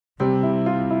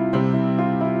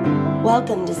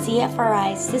Welcome to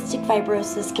CFRI's Cystic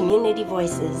Fibrosis Community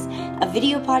Voices, a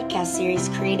video podcast series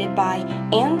created by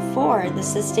and for the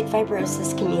cystic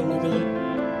fibrosis community.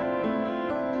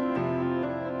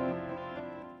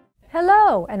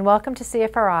 Hello, and welcome to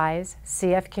CFRI's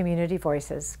CF Community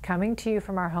Voices, coming to you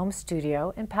from our home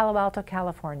studio in Palo Alto,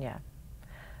 California.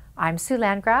 I'm Sue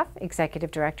Landgraf,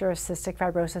 Executive Director of Cystic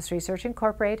Fibrosis Research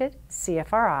Incorporated,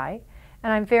 CFRI,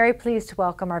 and I'm very pleased to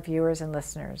welcome our viewers and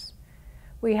listeners.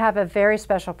 We have a very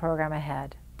special program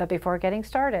ahead, but before getting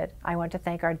started, I want to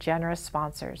thank our generous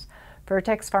sponsors,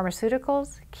 Vertex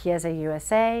Pharmaceuticals, Chiesa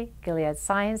USA, Gilead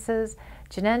Sciences,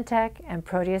 Genentech, and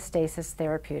Proteostasis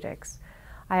Therapeutics.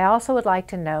 I also would like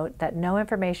to note that no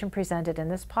information presented in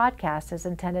this podcast is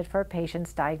intended for a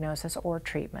patient's diagnosis or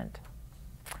treatment.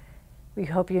 We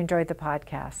hope you enjoyed the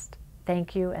podcast.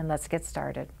 Thank you, and let's get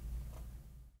started.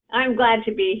 I'm glad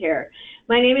to be here.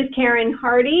 My name is Karen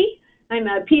Hardy. I'm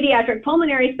a pediatric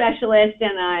pulmonary specialist,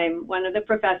 and I'm one of the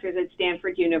professors at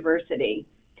Stanford University.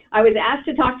 I was asked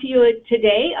to talk to you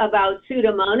today about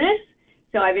Pseudomonas,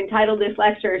 so I've entitled this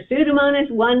lecture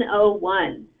Pseudomonas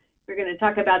 101. We're going to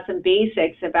talk about some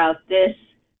basics about this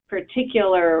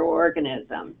particular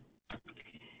organism.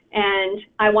 And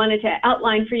I wanted to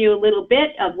outline for you a little bit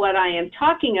of what I am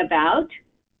talking about.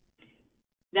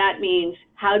 That means,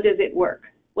 how does it work?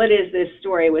 What is this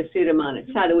story with Pseudomonas?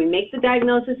 How do we make the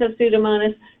diagnosis of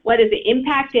Pseudomonas? What is the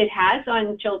impact it has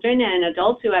on children and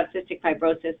adults who have cystic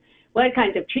fibrosis? What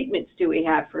kinds of treatments do we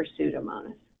have for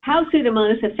Pseudomonas? How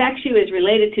Pseudomonas affects you is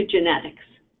related to genetics.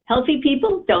 Healthy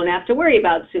people don't have to worry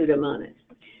about Pseudomonas.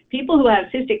 People who have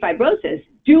cystic fibrosis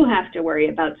do have to worry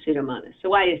about Pseudomonas. So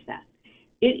why is that?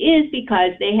 It is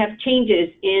because they have changes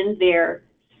in their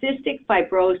cystic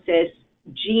fibrosis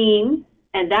gene,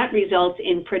 and that results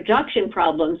in production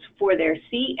problems for their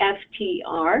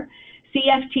CFTR.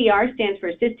 CFTR stands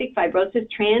for Cystic Fibrosis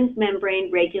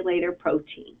Transmembrane Regulator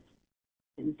Protein.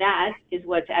 And that is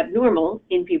what's abnormal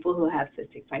in people who have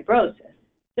cystic fibrosis.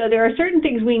 So there are certain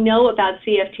things we know about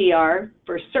CFTR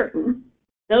for certain.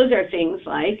 Those are things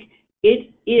like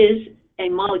it is a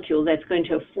molecule that's going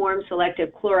to form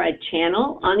selective chloride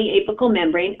channel on the apical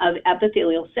membrane of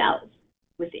epithelial cells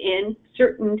within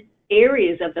certain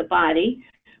areas of the body,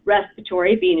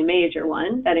 respiratory being a major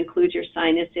one, that includes your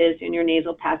sinuses and your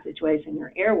nasal passageways and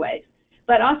your airways,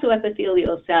 but also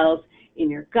epithelial cells in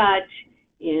your gut,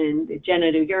 in the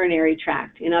genitourinary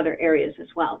tract, in other areas as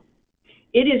well.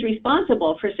 It is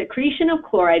responsible for secretion of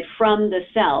chloride from the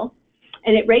cell,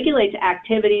 and it regulates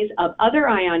activities of other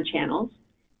ion channels.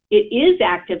 It is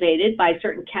activated by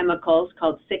certain chemicals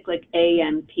called cyclic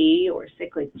AMP or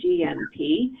cyclic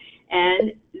GMP,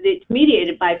 and it's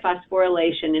mediated by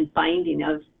phosphorylation and binding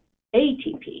of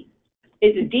ATP.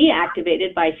 It's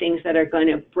deactivated by things that are going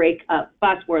to break up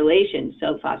phosphorylation,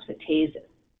 so phosphatases.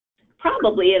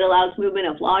 Probably it allows movement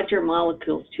of larger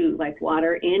molecules too, like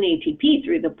water and ATP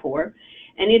through the pore,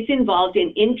 and it's involved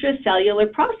in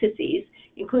intracellular processes,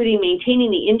 including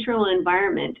maintaining the internal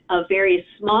environment of various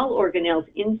small organelles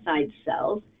inside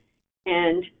cells,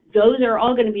 and those are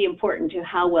all going to be important to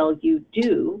how well you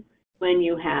do when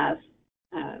you have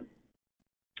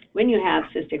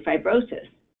cystic fibrosis.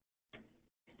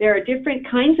 There are different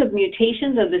kinds of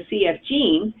mutations of the CF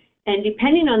gene, and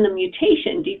depending on the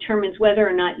mutation determines whether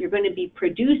or not you're going to be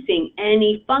producing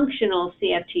any functional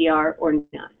CFTR or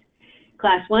not.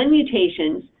 Class 1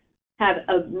 mutations have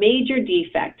a major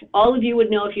defect. All of you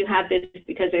would know if you have this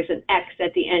because there's an X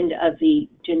at the end of the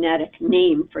genetic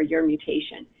name for your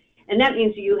mutation. And that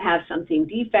means you have something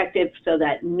defective so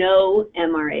that no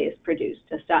mRNA is produced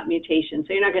to stop mutation.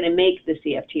 So you're not going to make the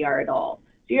CFTR at all.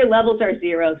 So your levels are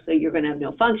 0, so you're going to have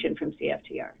no function from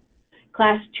CFTR.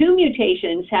 Class 2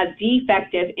 mutations have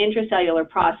defective intracellular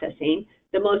processing.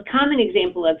 The most common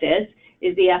example of this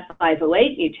is the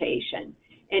F508 mutation.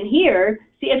 And here,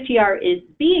 CFTR is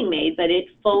being made, but it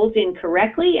folds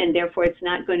incorrectly, and therefore it's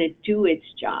not going to do its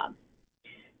job.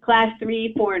 Class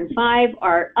 3, 4, and 5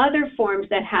 are other forms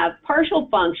that have partial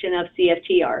function of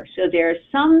CFTR. So there's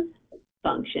some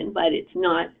function, but it's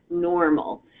not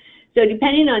normal. So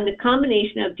depending on the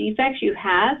combination of defects you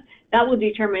have, that will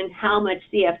determine how much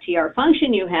CFTR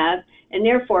function you have, and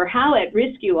therefore how at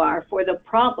risk you are for the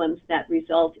problems that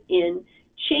result in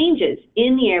changes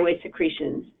in the airway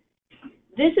secretions.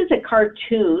 This is a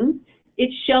cartoon.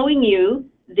 It's showing you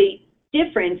the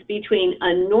difference between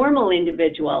a normal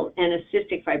individual and a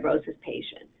cystic fibrosis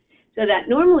patient. So that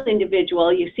normal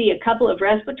individual, you see a couple of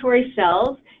respiratory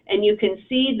cells, and you can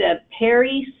see the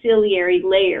periciliary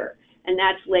layer, and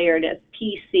that's layered as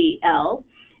PCL.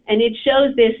 And it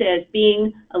shows this as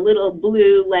being a little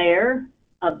blue layer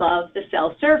above the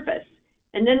cell surface.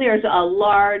 And then there's a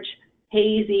large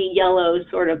hazy yellow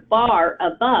sort of bar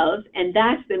above, and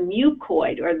that's the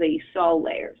mucoid or the sol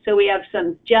layer. So we have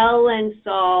some gel and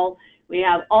sol. We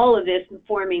have all of this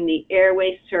forming the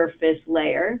airway surface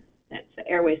layer. That's the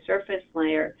airway surface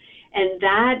layer. And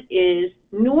that is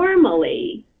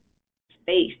normally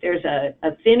spaced. There's a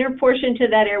thinner portion to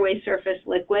that airway surface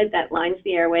liquid that lines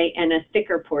the airway and a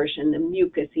thicker portion, the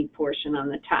mucousy portion on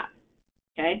the top.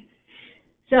 Okay?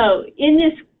 So in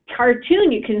this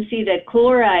cartoon, you can see that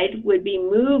chloride would be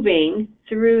moving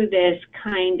through this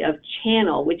kind of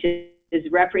channel, which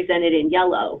is represented in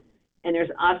yellow. And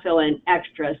there's also an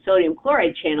extra sodium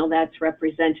chloride channel that's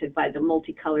represented by the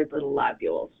multicolored little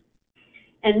lobules.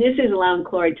 And this is allowing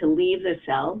chloride to leave the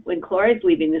cell. When chloride's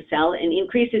leaving the cell and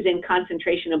increases in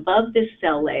concentration above this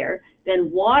cell layer,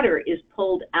 then water is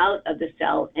pulled out of the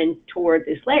cell and toward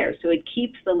this layer. So it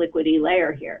keeps the liquidy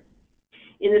layer here.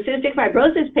 In the cystic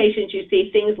fibrosis patients, you see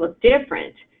things look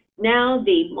different. Now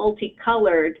the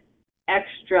multicolored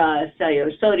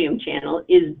extracellular sodium channel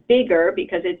is bigger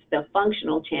because it's the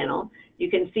functional channel. You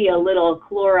can see a little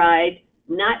chloride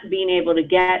not being able to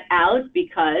get out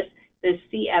because the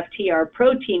CFTR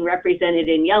protein represented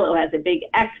in yellow has a big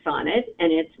X on it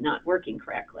and it's not working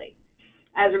correctly.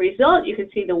 As a result, you can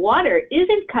see the water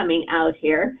isn't coming out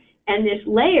here, and this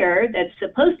layer that's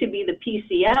supposed to be the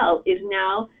PCL is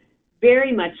now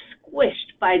very much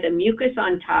squished by the mucus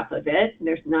on top of it.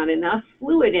 There's not enough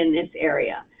fluid in this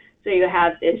area. So you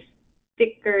have this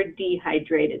thicker,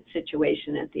 dehydrated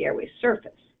situation at the airway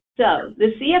surface. So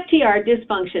the CFTR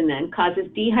dysfunction then causes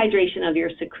dehydration of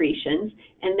your secretions,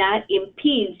 and that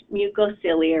impedes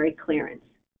mucociliary clearance.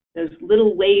 Those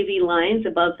little wavy lines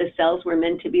above the cells were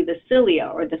meant to be the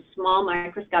cilia, or the small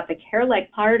microscopic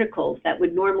hair-like particles that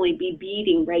would normally be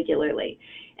beating regularly.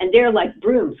 And they're like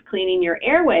brooms cleaning your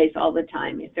airways all the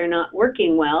time. If they're not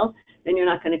working well, then you're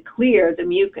not going to clear the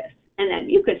mucus. And that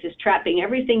mucus is trapping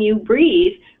everything you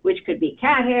breathe, which could be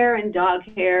cat hair and dog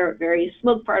hair, various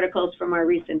smoke particles from our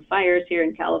recent fires here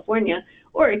in California,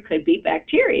 or it could be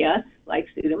bacteria like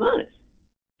Pseudomonas.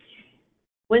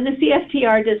 When the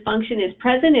CFTR dysfunction is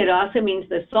present, it also means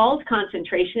the salt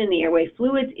concentration in the airway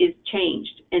fluids is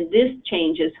changed, and this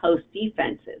changes host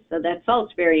defenses. So that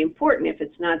salt's very important. If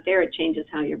it's not there, it changes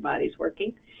how your body's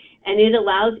working, and it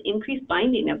allows increased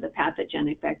binding of the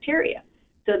pathogenic bacteria.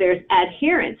 So there's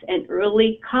adherence and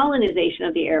early colonization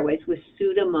of the airways with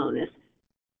Pseudomonas,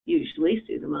 usually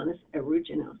Pseudomonas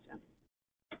aeruginosa.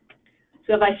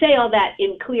 So if I say all that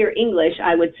in clear English,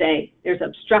 I would say there's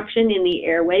obstruction in the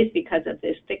airways because of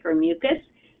this thicker mucus.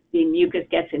 The mucus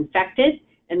gets infected,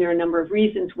 and there are a number of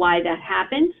reasons why that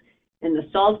happens. And the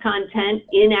salt content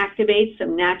inactivates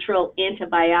some natural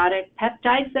antibiotic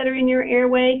peptides that are in your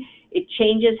airway. It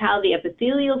changes how the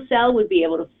epithelial cell would be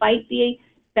able to fight the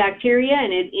bacteria,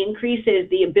 and it increases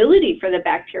the ability for the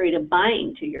bacteria to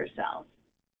bind to your cells.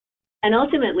 And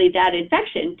ultimately, that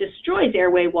infection destroys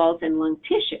airway walls and lung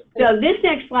tissue. So this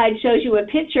next slide shows you a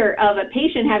picture of a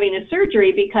patient having a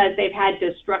surgery because they've had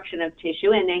destruction of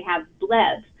tissue and they have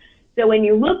blebs. So when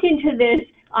you look into this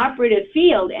operative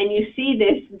field and you see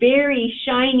this very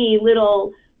shiny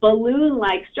little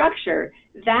balloon-like structure,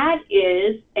 that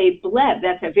is a bleb.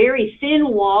 That's a very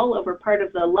thin wall over part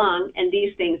of the lung, and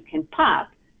these things can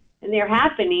pop. And they're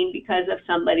happening because of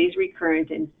somebody's recurrent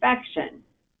infection.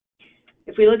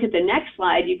 If we look at the next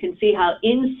slide, you can see how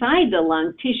inside the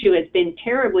lung tissue has been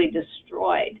terribly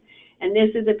destroyed. And this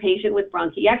is a patient with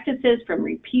bronchiectasis from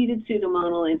repeated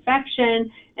pseudomonal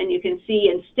infection. And you can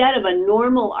see instead of a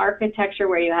normal architecture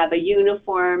where you have a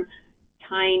uniform,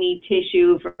 tiny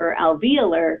tissue for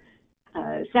alveolar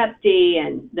septi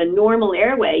and the normal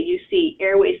airway, you see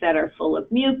airways that are full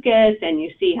of mucus, and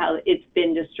you see how it's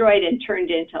been destroyed and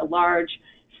turned into large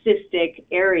cystic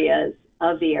areas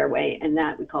of the airway, and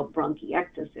that we call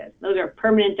bronchiectasis. Those are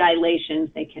permanent dilations.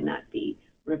 They cannot be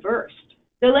reversed.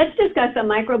 So let's discuss the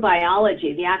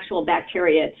microbiology, the actual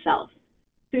bacteria itself.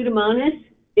 Pseudomonas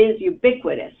is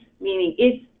ubiquitous, meaning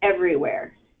it's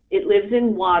everywhere. It lives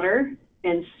in water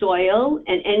and soil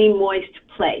and any moist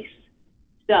place.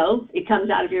 So it comes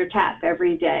out of your tap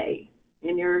every day,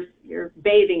 and you're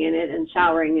bathing in it and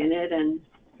showering in it, and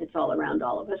it's all around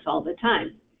all of us all the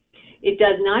time. It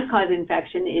does not cause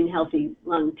infection in healthy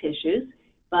lung tissues,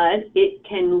 but it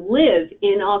can live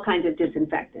in all kinds of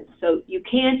disinfectants. So you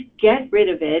can't get rid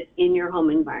of it in your home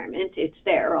environment. It's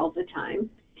there all the time.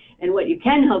 And what you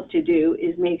can hope to do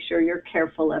is make sure you're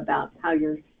careful about how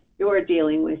you're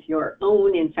dealing with your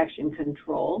own infection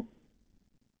control.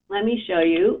 Let me show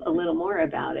you a little more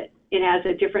about it. It has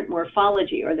a different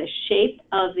morphology, or the shape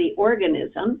of the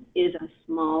organism is a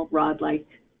small rod-like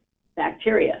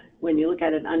bacteria when you look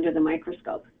at it under the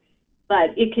microscope.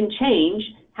 But it can change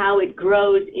how it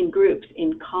grows in groups,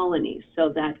 in colonies. So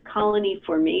that colony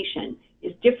formation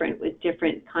is different with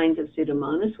different kinds of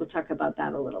Pseudomonas. We'll talk about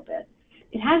that a little bit.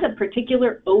 It has a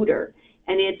particular odor,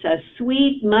 and it's a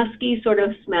sweet, musky sort of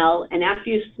smell. And after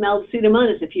you've smelled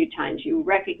Pseudomonas a few times, you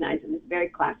recognize them. It's very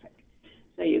classic.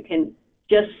 So you can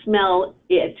just smell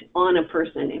it on a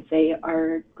person if they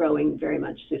are growing very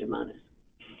much Pseudomonas.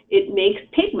 It makes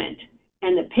pigment,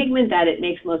 and the pigment that it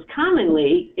makes most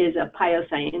commonly is a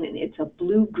pyocyanin. It's a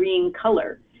blue-green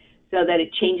color, so that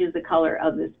it changes the color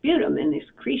of the sputum, and the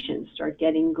secretions start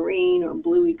getting green or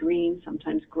bluey green,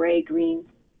 sometimes gray-green.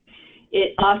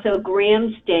 It also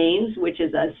gram stains, which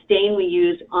is a stain we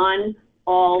use on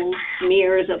all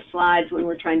smears of slides when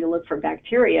we're trying to look for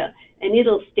bacteria, and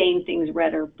it'll stain things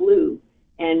red or blue,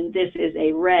 and this is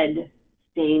a red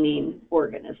staining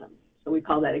organism. So we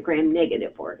call that a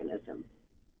gram-negative organism.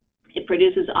 It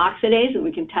produces oxidase, and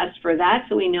we can test for that,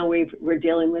 so we know we're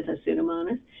dealing with a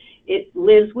Pseudomonas. It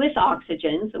lives with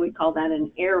oxygen, so we call that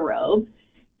an aerobe,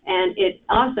 and it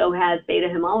also has beta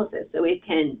hemolysis, so it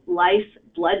can lyse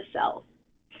blood cells,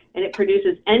 and it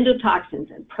produces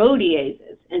endotoxins and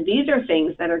proteases, and these are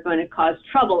things that are going to cause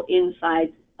trouble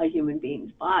inside a human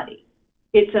being's body.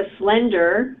 It's a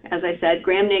slender, as I said,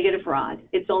 gram-negative rod.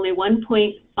 It's only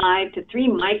 1.5 to 3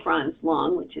 microns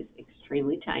long, which is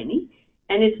extremely tiny,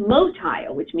 and it's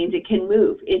motile, which means it can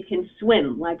move. It can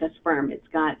swim like a sperm. It's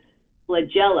got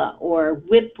flagella or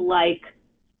whip-like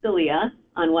cilia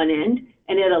on one end,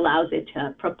 and it allows it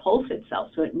to propulse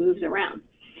itself, so it moves around.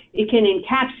 It can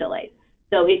encapsulate,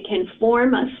 so it can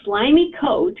form a slimy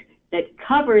coat that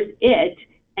covers it,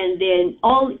 and then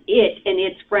all it and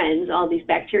its friends, all these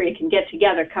bacteria, can get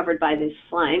together covered by this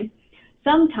slime.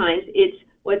 Sometimes it's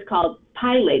what's called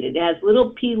pilated. It has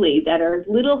little pili that are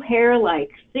little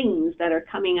hair-like things that are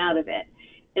coming out of it.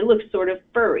 It looks sort of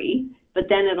furry, but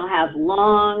then it'll have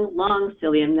long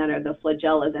cilium that are the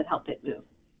flagella that help it move.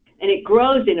 And it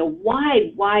grows in a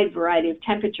wide variety of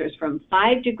temperatures, from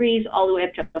 5 degrees all the way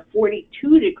up to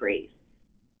 42 degrees.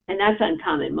 And that's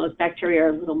uncommon. Most bacteria are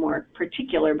a little more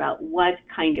particular about what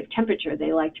kind of temperature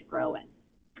they like to grow in.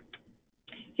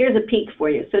 Here's a peek for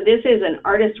you. So this is an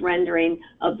artist rendering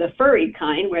of the furry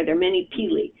kind, where there are many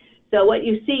pili. So what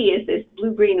you see is this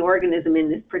blue-green organism in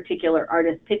this particular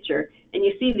artist picture, and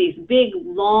you see these big,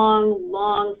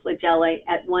 long flagellae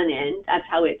at one end. That's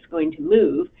how it's going to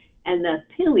move. And the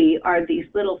pili are these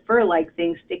little fur-like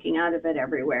things sticking out of it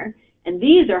everywhere. And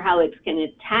these are how it's going to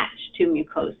attach to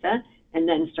mucosa and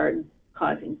then start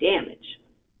causing damage.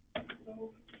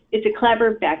 It's a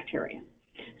clever bacteria.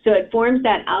 So it forms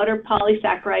that outer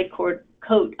polysaccharide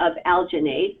coat of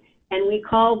alginate, and we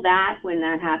call that, when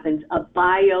that happens, a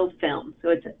biofilm. So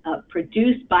it's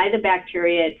produced by the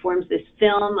bacteria. It forms this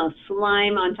film of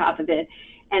slime on top of it,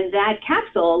 and that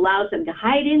capsule allows them to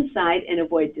hide inside and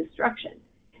avoid destruction.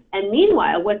 And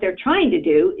meanwhile, what they're trying to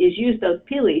do is use those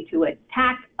pili to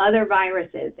attack other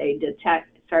viruses. They detect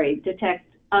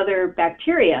other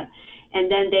bacteria, and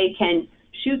then they can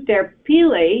shoot their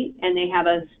pili, and they have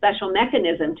a special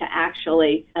mechanism to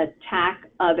actually attack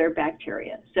other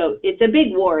bacteria. So it's a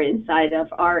big war inside of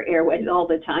our airways all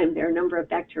the time. There are a number of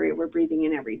bacteria we're breathing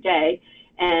in every day,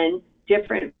 and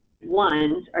different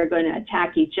ones are going to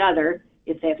attack each other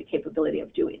if they have the capability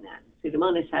of doing that.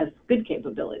 Pseudomonas has good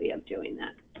capability of doing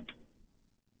that.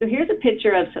 So here's a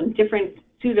picture of some different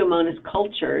Pseudomonas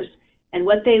cultures and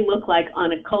what they look like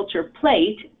on a culture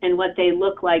plate and what they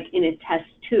look like in a test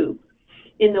tube.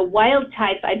 In the wild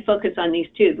type, I'd focus on these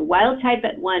two. The wild type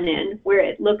at one end, where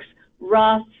it looks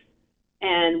rough,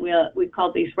 and we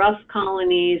call these rough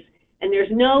colonies, and there's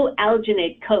no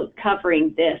alginate coat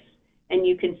covering this, and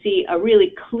you can see a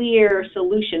really clear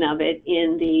solution of it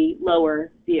in the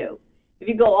lower view. If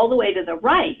you go all the way to the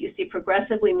right, you see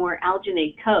progressively more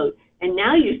alginate coat, and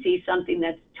now you see something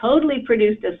that's totally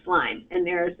produced as slime, and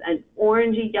there's an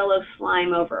orangey yellow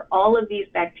slime over all of these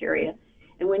bacteria.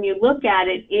 And when you look at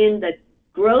it in the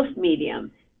growth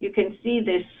medium, you can see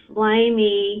this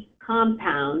slimy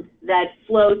compound that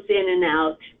floats in and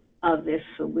out of this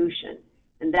solution,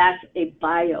 and that's a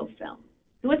biofilm.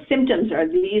 So what symptoms are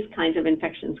these kinds of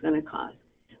infections going to cause?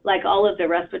 Like all of the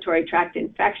respiratory tract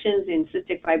infections in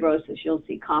cystic fibrosis, you'll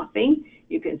see coughing,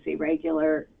 you can see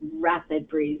regular rapid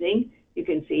breathing, you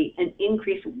can see an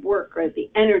increased work, or the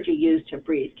energy used to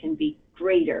breathe can be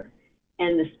greater.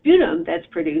 And the sputum that's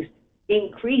produced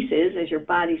increases as your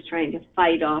body's trying to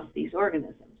fight off these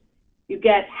organisms. You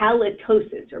get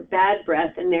halitosis, or bad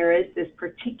breath, and there is this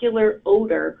particular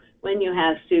odor when you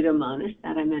have Pseudomonas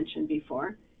that I mentioned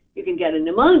before. You can get a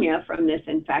pneumonia from this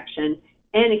infection,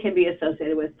 and it can be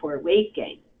associated with poor weight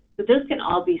gain. So those can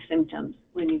all be symptoms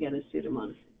when you get a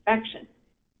Pseudomonas infection.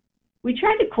 we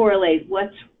try to correlate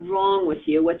what's wrong with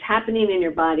you, what's happening in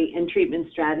your body, and treatment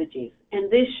strategies.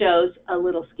 And this shows a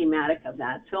little schematic of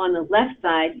that. So on the left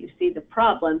side, you see the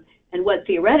problem and what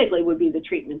theoretically would be the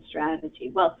treatment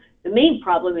strategy. Well, the main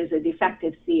problem is a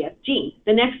defective CF gene.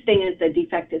 The next thing is the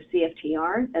defective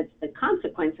CFTR. That's the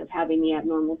consequence of having the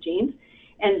abnormal genes.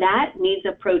 And that needs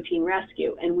a protein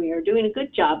rescue. And we are doing a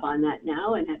good job on that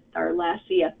now. And at our last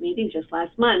CF meeting just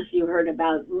last month, you heard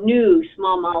about new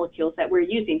small molecules that we're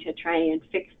using to try and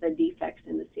fix the defects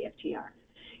in the CFTR.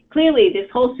 Clearly, this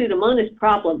whole Pseudomonas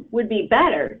problem would be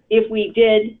better if we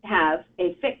did have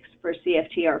a fix for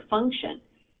CFTR function.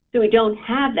 So we don't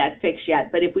have that fix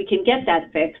yet, but if we can get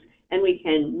that fix and we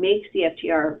can make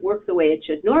CFTR work the way it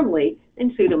should normally,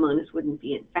 then Pseudomonas wouldn't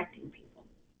be infecting people.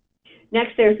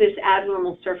 Next, there's this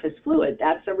abnormal surface fluid.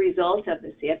 That's a result of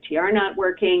the CFTR not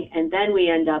working, and then we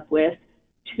end up with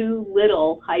too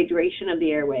little hydration of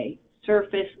the airway,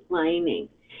 surface lining.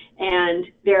 And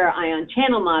there are ion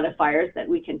channel modifiers that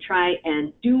we can try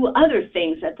and do other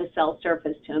things at the cell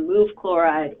surface to move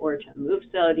chloride or to move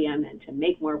sodium and to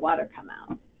make more water come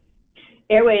out.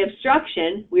 Airway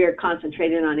obstruction, we are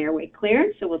concentrated on airway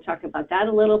clearance, so we'll talk about that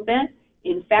a little bit.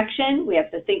 Infection, we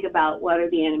have to think about what are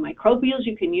the antimicrobials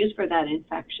you can use for that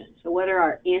infection. So what are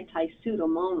our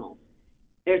anti-pseudomonals?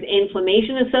 There's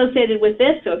inflammation associated with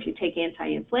this, so if you take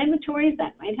anti-inflammatories,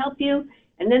 that might help you.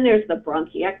 And then there's the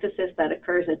bronchiectasis that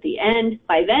occurs at the end.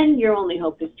 By then, your only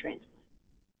hope is transplant.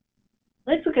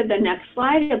 Let's look at the next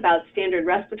slide about standard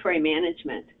respiratory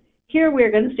management. Here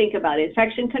we're going to think about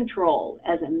infection control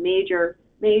as a major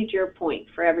point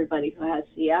for everybody who has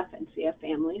CF and CF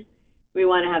families. We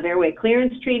want to have airway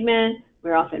clearance treatment.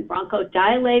 We're often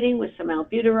bronchodilating with some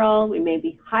albuterol. We may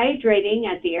be hydrating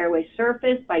at the airway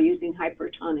surface by using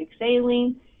hypertonic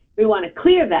saline. We want to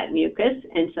clear that mucus,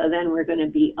 and so then we're going to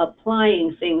be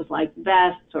applying things like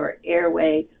vests or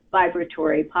airway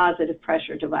vibratory positive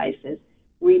pressure devices.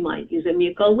 We might use a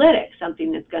mucolytic,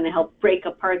 something that's going to help break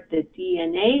apart the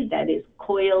DNA that is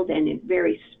coiled and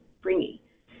very springy.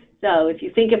 So if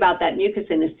you think about that mucus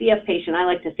in a CF patient, I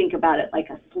like to think about it like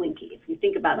a slinky. If you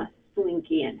think about a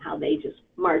slinky and how they just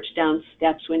march down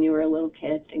steps when you were a little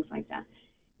kid, things like that.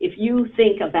 If you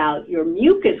think about your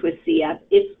mucus with CF,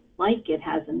 it's like it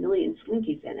has a million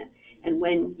slinkies in it. And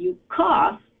when you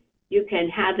cough, you can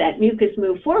have that mucus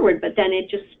move forward, but then it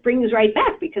just springs right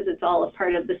back because it's all a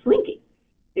part of the slinky.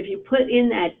 If you put in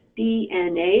that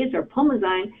DNase or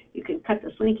pulmozyme, you can cut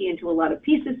the slinky into a lot of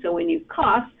pieces, so when you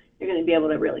cough, you're going to be able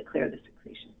to really clear the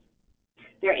secretion.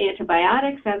 There are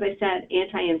antibiotics, as I said,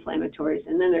 anti-inflammatories,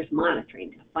 and then there's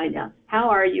monitoring to find out how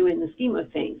are you in the scheme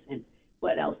of things and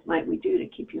what else might we do to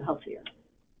keep you healthier.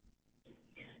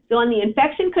 So on the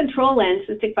infection control end,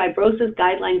 cystic fibrosis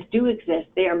guidelines do exist.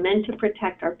 They are meant to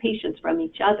protect our patients from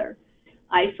each other.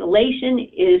 Isolation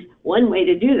is one way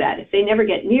to do that. If they never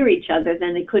get near each other,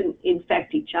 then they couldn't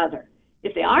infect each other.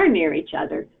 If they are near each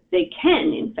other, they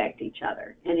can infect each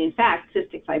other. And in fact,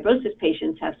 cystic fibrosis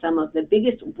patients have some of the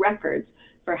biggest records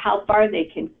for how far they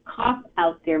can cough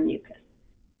out their mucus.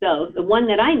 So the one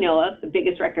that I know of, the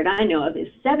biggest record I know of, is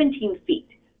 17 feet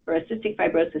for a cystic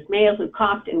fibrosis male who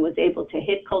coughed and was able to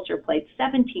hit culture plates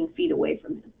 17 feet away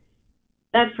from him.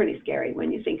 That's pretty scary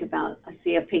when you think about a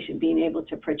CF patient being able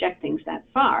to project things that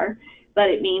far, but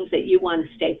it means that you want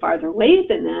to stay farther away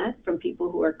than that from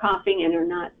people who are coughing and are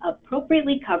not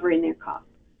appropriately covering their cough.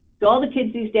 So all the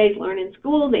kids these days learn in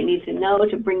school, they need to know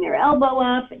to bring their elbow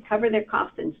up and cover their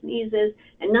coughs and sneezes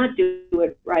and not do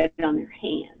it right on their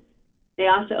hands. They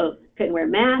also can wear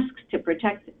masks to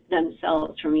protect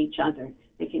themselves from each other.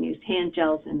 They can use hand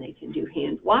gels and they can do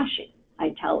hand washing.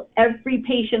 I tell every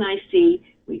patient I see,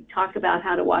 we talk about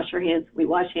how to wash our hands, we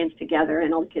wash hands together,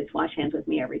 and all the kids wash hands with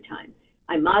me every time.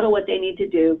 I model what they need to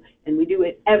do, and we do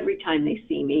it every time they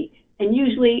see me. And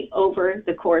usually over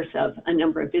the course of a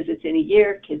number of visits in a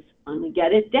year, kids finally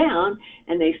get it down,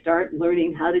 and they start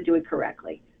learning how to do it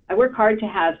correctly. I work hard to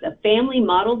have the family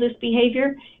model this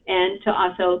behavior and to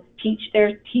also teach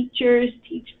their teachers,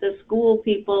 teach the school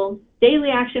people. Daily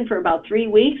action for about 3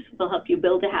 weeks will help you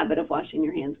build a habit of washing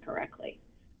your hands correctly.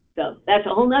 So that's a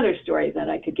whole nother story that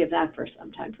I could give that for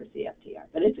some time for CFTR,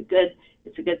 but it's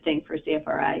a good thing for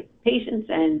CFRI patients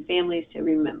and families to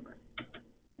remember.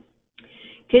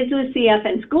 Kids with CF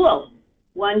in school,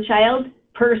 1 child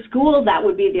per school, that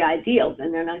would be the ideal,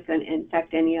 then they're not going to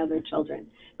infect any other children.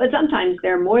 But sometimes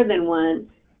there are more than one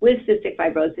with cystic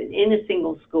fibrosis in a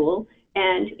single school,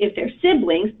 and if they're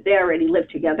siblings, they already live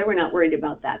together, we're not worried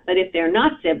about that. But if they're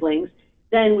not siblings,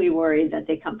 then we worry that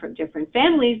they come from different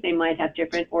families, they might have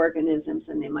different organisms,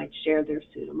 and they might share their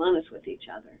Pseudomonas with each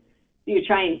other. You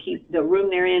try and keep the room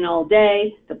they're in all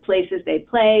day, the places they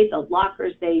play, the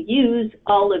lockers they use,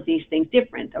 all of these things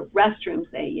different, the restrooms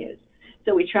they use.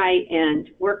 So we try and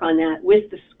work on that with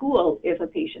the school if a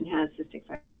patient has cystic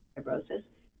fibrosis.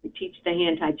 We teach the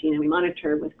hand hygiene and we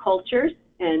monitor with cultures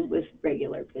and with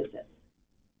regular visits.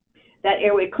 That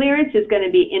airway clearance is going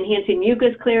to be enhancing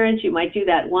mucus clearance. You might do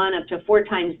that 1 up to 4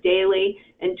 times daily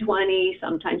and 20,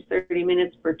 sometimes 30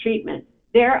 minutes per treatment.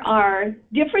 There are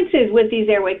differences with these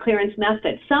airway clearance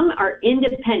methods. Some are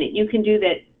independent. You can do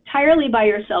that entirely by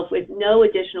yourself with no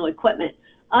additional equipment.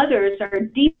 Others are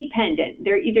dependent.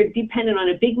 They're either dependent on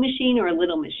a big machine or a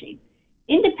little machine.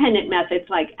 Independent methods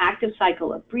like active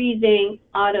cycle of breathing,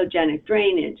 autogenic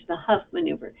drainage, the Huff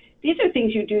maneuver. These are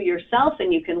things you do yourself,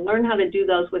 and you can learn how to do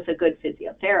those with a good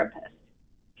physiotherapist.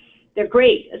 They're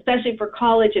great, especially for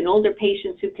college and older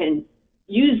patients who can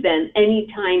use them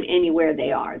anytime, anywhere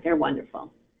they are. They're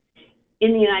wonderful.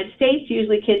 In the United States,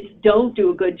 usually kids don't do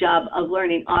a good job of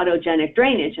learning autogenic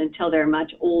drainage until they're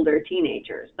much older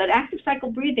teenagers. But active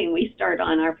cycle breathing, we start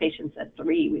on our patients at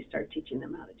 3. We start teaching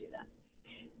them how to do that.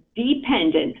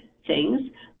 Dependent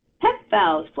things, PEP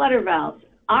valves, flutter valves,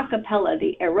 acapella,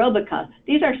 the aerobica.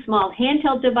 These are small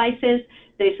handheld devices.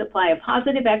 They supply a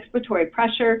positive expiratory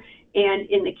pressure, and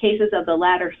in the cases of the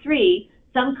latter 3,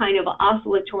 some kind of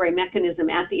oscillatory mechanism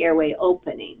at the airway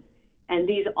opening. And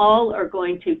these all are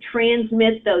going to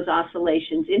transmit those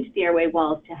oscillations into the airway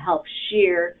walls to help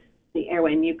shear the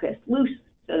airway mucus loose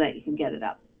so that you can get it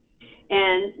up.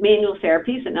 And manual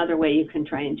therapy is another way you can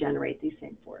try and generate these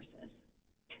same forces.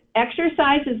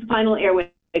 Exercise is the final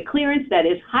airway clearance that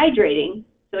is hydrating,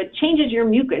 so it changes your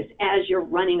mucus as you're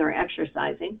running or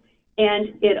exercising,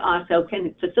 and it also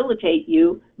can facilitate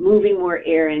you moving more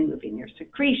air and moving your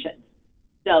secretions.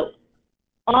 So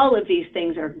all of these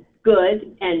things are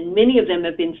good, and many of them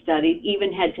have been studied,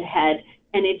 even head-to-head,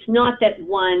 and it's not that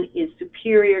one is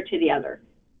superior to the other.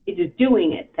 It is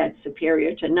doing it that's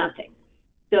superior to nothing.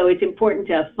 So it's important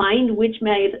to find which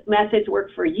methods work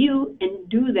for you and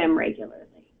do them regularly.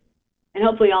 And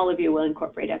hopefully all of you will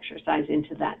incorporate exercise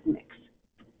into that mix.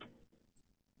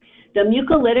 The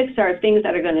mucolytics are things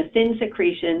that are going to thin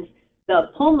secretions. The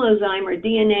pulmozyme or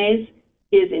DNase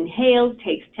is inhaled,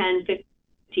 takes 10,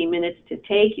 15 minutes to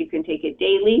take. You can take it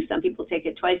daily. Some people take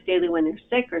it twice daily when they're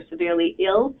sick or severely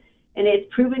ill. And it's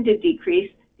proven to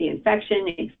decrease the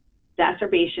infection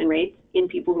exacerbation rates in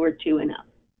people who are 2 and up.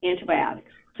 Antibiotics.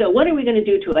 So what are we going to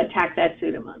do to attack that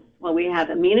Pseudomonas? Well, we have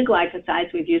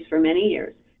aminoglycosides we've used for many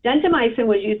years. Gentamicin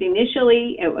was used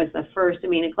initially. It was the first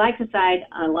aminoglycoside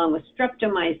along with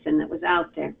streptomycin that was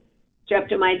out there.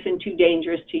 Streptomycin, too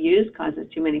dangerous to use, causes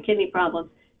too many kidney problems.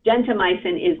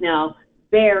 Gentamicin is now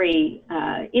very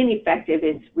ineffective.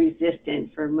 It's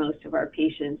resistant for most of our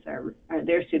patients.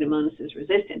 Their Pseudomonas is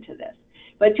resistant to this.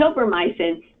 But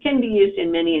tobramycin can be used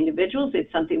in many individuals.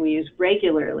 It's something we use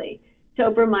regularly.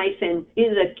 Tobramycin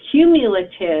is a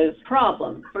cumulative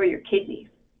problem for your kidneys.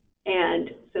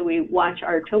 And so we watch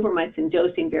our tobramycin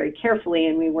dosing very carefully,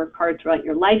 and we work hard throughout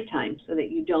your lifetime so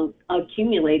that you don't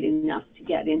accumulate enough to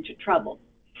get into trouble.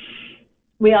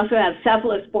 We also have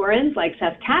cephalosporins like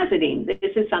ceftazidime.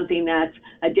 This is something that's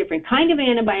a different kind of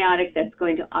antibiotic that's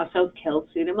going to also kill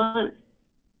Pseudomonas.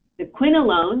 The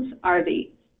quinolones are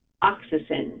the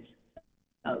oxycins,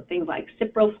 so things like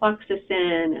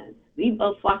ciprofloxacin and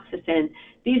levofloxacin.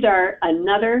 These are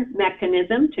another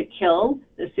mechanism to kill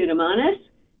the Pseudomonas.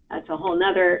 That's a whole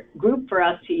nother group for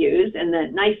us to use. And the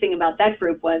nice thing about that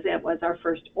group was it was our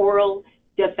first oral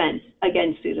defense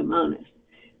against Pseudomonas.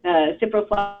 The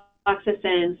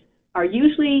ciprofloxacins are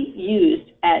usually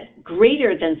used at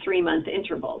greater than 3-month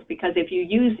intervals, because if you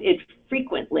use it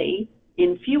frequently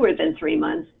in fewer than 3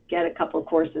 months, get a couple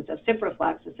courses of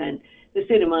ciprofloxacin, the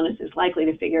Pseudomonas is likely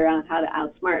to figure out how to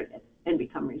outsmart it and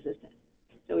become resistant.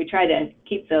 So we try to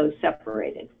keep those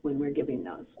separated when we're giving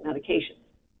those medications.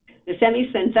 The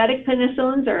semi-synthetic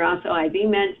penicillins are also IV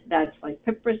meds. That's like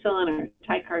piperacillin or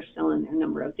ticarcillin, there are a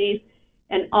number of these.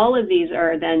 And all of these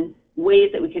are then ways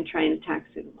that we can try and attack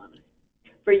Pseudomonas.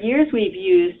 For years, we've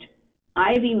used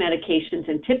IV medications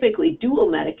and typically dual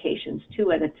medications,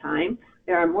 2 at a time.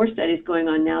 There are more studies going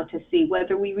on now to see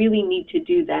whether we really need to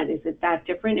do that. Is it that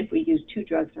different if we use 2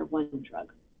 drugs or 1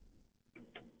 drug?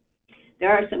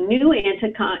 There are some new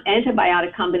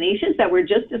antibiotic combinations that were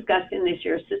just discussed in this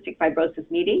year's cystic fibrosis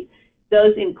meeting.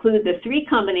 Those include the 3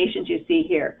 combinations you see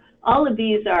here. All of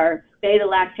these are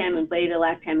beta-lactam and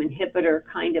beta-lactam inhibitor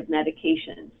kind of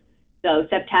medications. So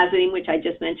ceftazidime, which I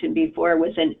just mentioned before,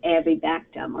 with an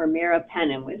avibactam, or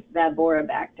meropenem with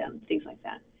vaboribactam, things like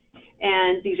that.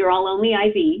 And these are all only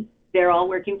IV. They're all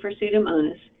working for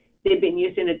Pseudomonas. They've been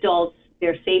used in adults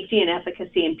Their safety and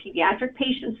efficacy in pediatric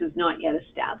patients is not yet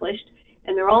established,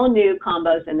 and they're all new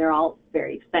combos, and they're all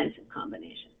very expensive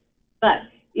combinations. But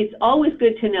it's always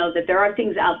good to know that there are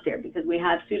things out there, because we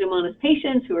have Pseudomonas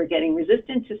patients who are getting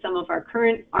resistant to some of our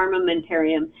current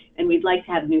armamentarium, and we'd like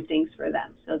to have new things for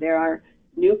them. So there are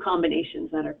new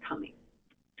combinations that are coming.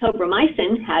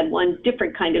 Tobramycin had one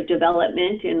different kind of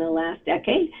development in the last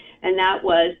decade, and that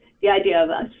was the idea of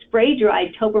a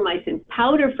spray-dried tobramycin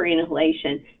powder for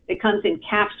inhalation that comes in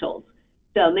capsules.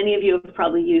 So many of you have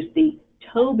probably used the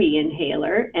Toby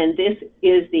inhaler, and this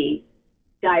is the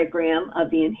diagram of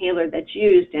the inhaler that's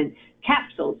used and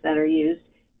capsules that are used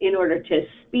in order to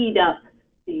speed up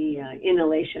the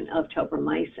inhalation of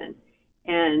tobramycin.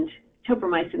 And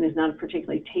tobramycin is not a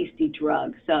particularly tasty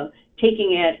drug, so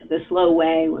taking it the slow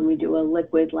way when we do a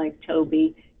liquid like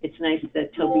Toby, it's nice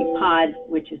that Toby pod,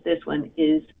 which is this one,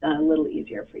 is a little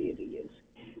easier for you to use.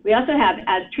 We also have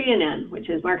aztreonam, which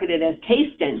is marketed as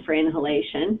Casten for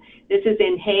inhalation. This is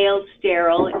inhaled,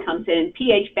 sterile. It comes in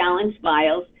pH-balanced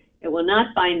vials. It will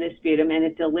not bind the sputum, and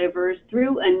it delivers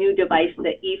through a new device,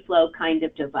 the eFlow kind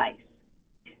of device.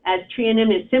 Aztreonam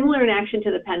is similar in action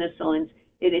to the penicillins.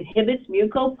 It inhibits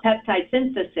mucopeptide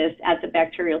synthesis at the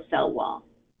bacterial cell wall,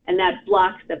 and that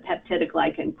blocks the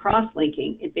peptidoglycan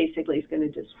cross-linking. It basically is going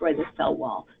to destroy the cell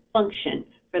wall function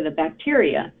for the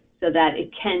bacteria so that it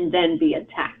can then be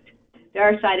attacked. There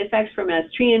are side effects from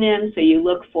aztreonam, so you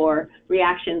look for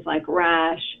reactions like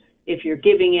rash. If you're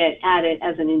giving it, add it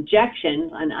as an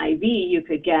injection, an IV, you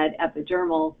could get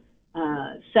epidermal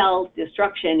cell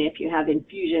destruction if you have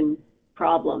infusion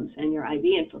problems and your IV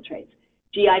infiltrates.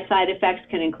 GI side effects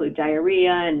can include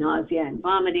diarrhea and nausea and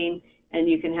vomiting, and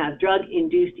you can have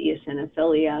drug-induced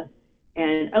eosinophilia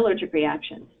and allergic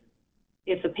reactions.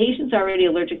 If the patient's already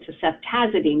allergic to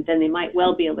ceftazidime, then they might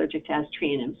well be allergic to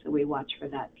aztreonam, so we watch for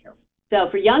that carefully. So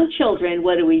for young children,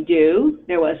 what do?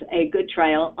 There was a good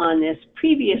trial on this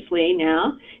previously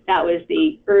now. That was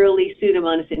the early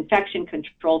Pseudomonas infection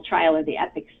control trial, or the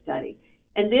EPIC study.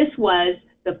 And this was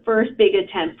the first big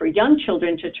attempt for young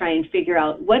children to try and figure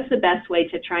out what's the best way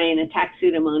to try and attack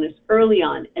Pseudomonas early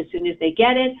on. As soon as they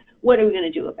get it, what are we going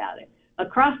to do about it?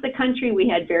 Across the country, we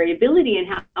had variability in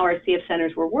how our CF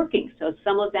centers were working. So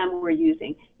some of them were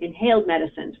using inhaled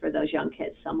medicines for those young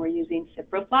kids. Some were using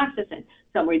ciprofloxacin.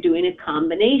 Some were doing a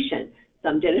combination.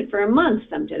 Some did it for a month.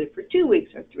 Some did it for 2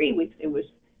 weeks or 3 weeks. It was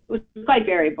quite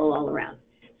variable all around.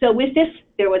 So with this,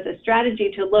 there was a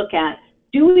strategy to look at,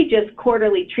 do we just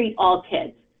quarterly treat all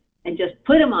kids and just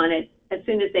put them on it as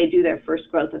soon as they do their first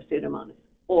growth of Pseudomonas?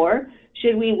 Or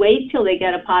should we wait till they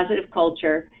get a positive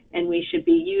culture, and we should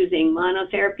be using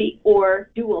monotherapy or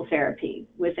dual therapy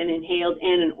with an inhaled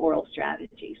and an oral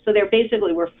strategy? So there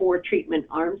basically were 4 treatment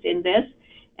arms in this,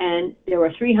 and there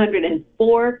were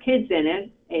 304 kids in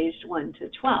it, aged 1 to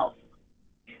 12.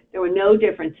 There were no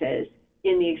differences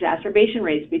in the exacerbation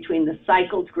rates between the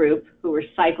cycled group, who were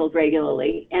cycled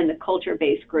regularly, and the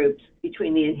culture-based groups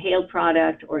between the inhaled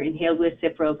product or inhaled with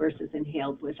Cipro versus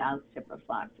inhaled without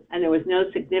ciprofloxacin. And there was no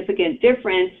significant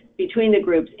difference between the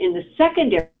groups in the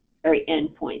secondary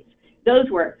endpoints. Those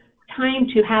were time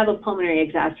to have a pulmonary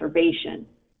exacerbation,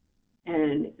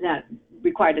 and that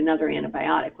required another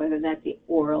antibiotic, whether that be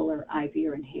oral or IV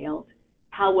or inhaled,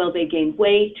 how well they gained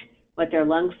weight, what their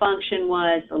lung function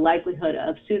was, the likelihood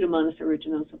of Pseudomonas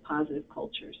aeruginosa positive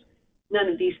cultures. None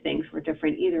of these things were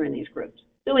different either in these groups.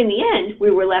 So in the end,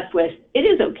 we were left with, it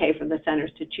is okay for the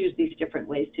centers to choose these different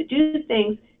ways to do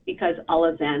things because all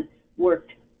of them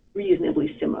worked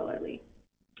reasonably similarly.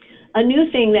 A new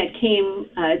thing that came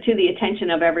to the attention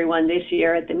of everyone this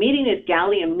year at the meeting is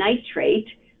gallium nitrate.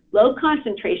 Low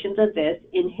concentrations of this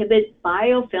inhibit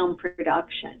biofilm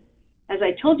production. As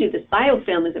I told you, this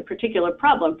biofilm is a particular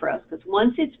problem for us because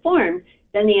once it's formed,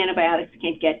 then the antibiotics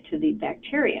can't get to the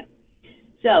bacteria.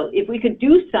 So if we could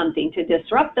do something to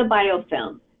disrupt the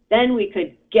biofilm, then we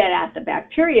could get at the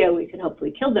bacteria. We could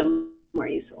hopefully kill them more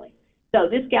easily. So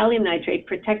this gallium nitrate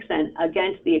protects them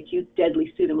against the acute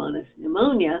deadly Pseudomonas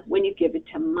pneumonia when you give it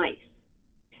to mice.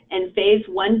 And phase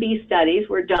 1B studies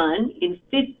were done in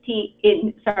 18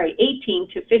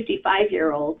 to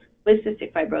 55-year-olds with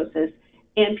cystic fibrosis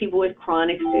and people with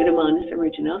chronic Pseudomonas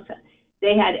aeruginosa.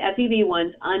 They had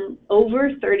FEV1s on over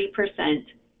 30%.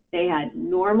 They had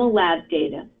normal lab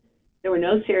data. There were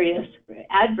no serious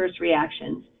adverse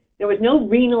reactions. There was no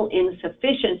renal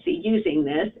insufficiency using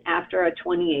this after a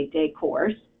 28-day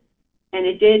course. And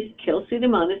it did kill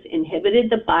Pseudomonas, inhibited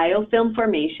the biofilm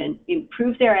formation,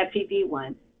 improved their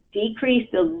FEV1,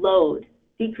 decreased the load,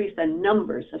 decreased the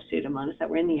numbers of Pseudomonas that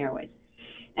were in the airways.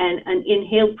 And an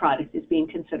inhaled product is being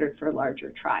considered for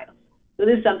larger trials. So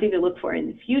this is something to look for in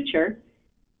the future.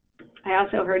 I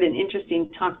also heard an interesting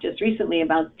talk just recently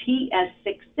about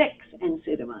TS66 and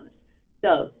Pseudomonas.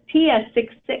 So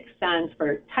TS66 stands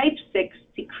for type 6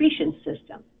 secretion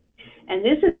system. And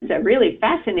this is a really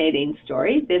fascinating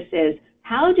story. This is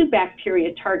how do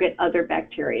bacteria target other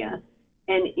bacteria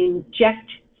and inject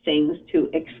things to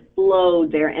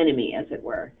explode their enemy, as it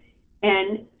were.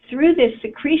 And through this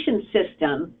secretion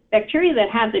system, bacteria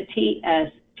that have the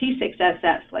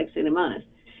T6SS, like Pseudomonas,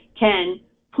 can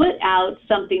put out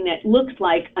something that looks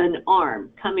like an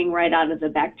arm coming right out of the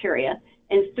bacteria.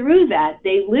 And through that,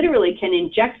 they literally can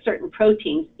inject certain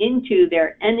proteins into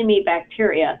their enemy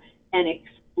bacteria and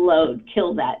explode,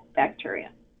 kill that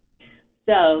bacteria.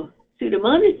 So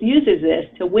Pseudomonas uses this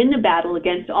to win the battle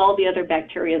against all the other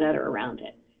bacteria that are around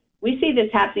it. We see this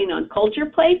happening on culture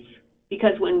plates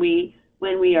because when we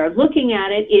are looking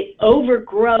at it, it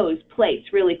overgrows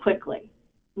plates really quickly,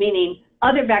 meaning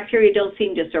other bacteria don't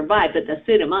seem to survive, but the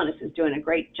Pseudomonas is doing a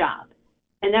great job.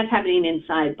 And that's happening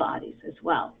inside bodies as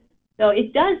well. So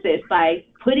it does this by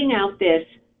putting out this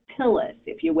pilus,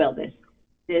 if you will, this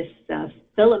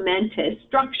filamentous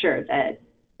structure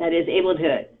that is able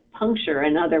to puncture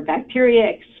another bacteria,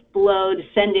 explode,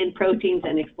 send in proteins,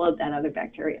 and explode that other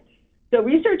bacteria. So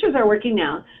researchers are working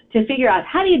now to figure out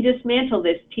how do you dismantle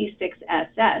this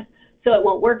T6SS so it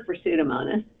won't work for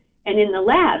Pseudomonas. And in the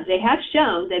lab, they have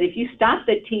shown that if you stop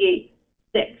the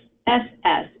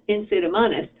T6SS in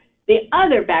Pseudomonas, the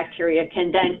other bacteria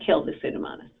can then kill the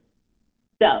Pseudomonas.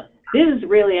 So this is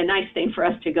really a nice thing for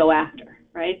us to go after,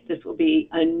 right? This will be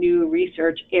a new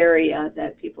research area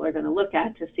that people are going to look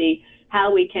at to see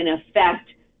how we can affect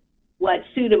what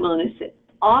Pseudomonas'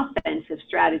 offensive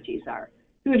strategies are.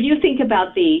 So if you think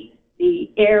about the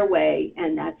airway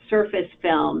and that surface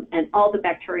film and all the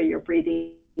bacteria you're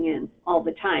breathing in all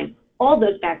the time, all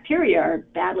those bacteria are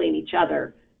battling each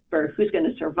other for who's going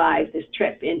to survive this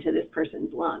trip into this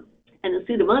person's lung. And the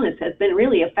Pseudomonas has been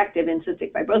really effective in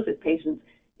cystic fibrosis patients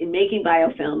in making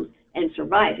biofilms and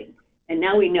surviving. And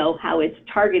now we know how it's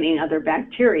targeting other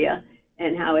bacteria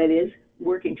and how it is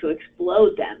working to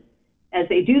explode them. As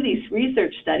they do these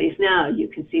research studies now, you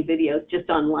can see videos just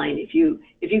online. If you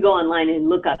go online and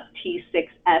look up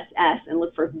T6SS and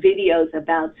look for videos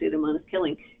about Pseudomonas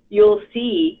killing, you'll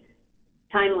see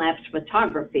time-lapse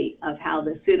photography of how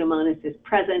the Pseudomonas is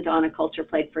present on a culture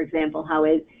plate, for example, how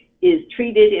it is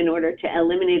treated in order to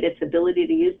eliminate its ability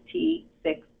to use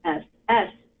T6SS,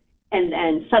 and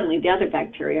then suddenly the other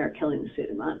bacteria are killing the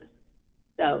Pseudomonas.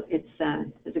 So it's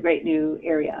a great new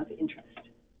area of interest.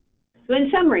 So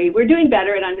in summary, we're doing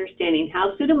better at understanding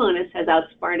how Pseudomonas has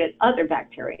outsmarted other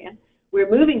bacteria. We're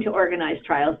moving to organized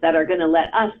trials that are going to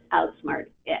let us outsmart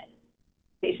it.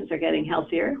 Patients are getting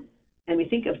healthier, and we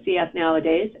think of CF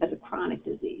nowadays as a chronic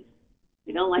disease.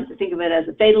 We don't like to think of it as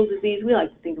a fatal disease. We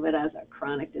like to think of it as a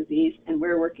chronic disease, and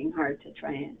we're working hard to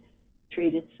try and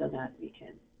treat it so that we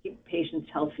can keep patients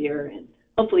healthier and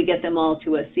hopefully get them all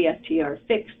to a CFTR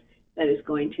fix that is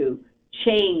going to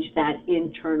change that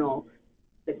internal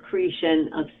secretion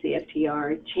of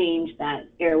CFTR, change that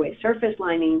airway surface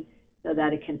lining so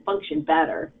that it can function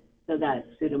better, so that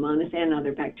Pseudomonas and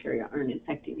other bacteria aren't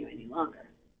infecting you any longer.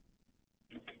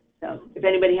 So if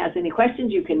anybody has any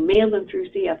questions, you can mail them through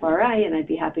CFRI, and I'd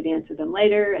be happy to answer them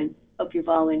later, and hope you've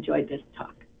all enjoyed this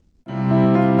talk.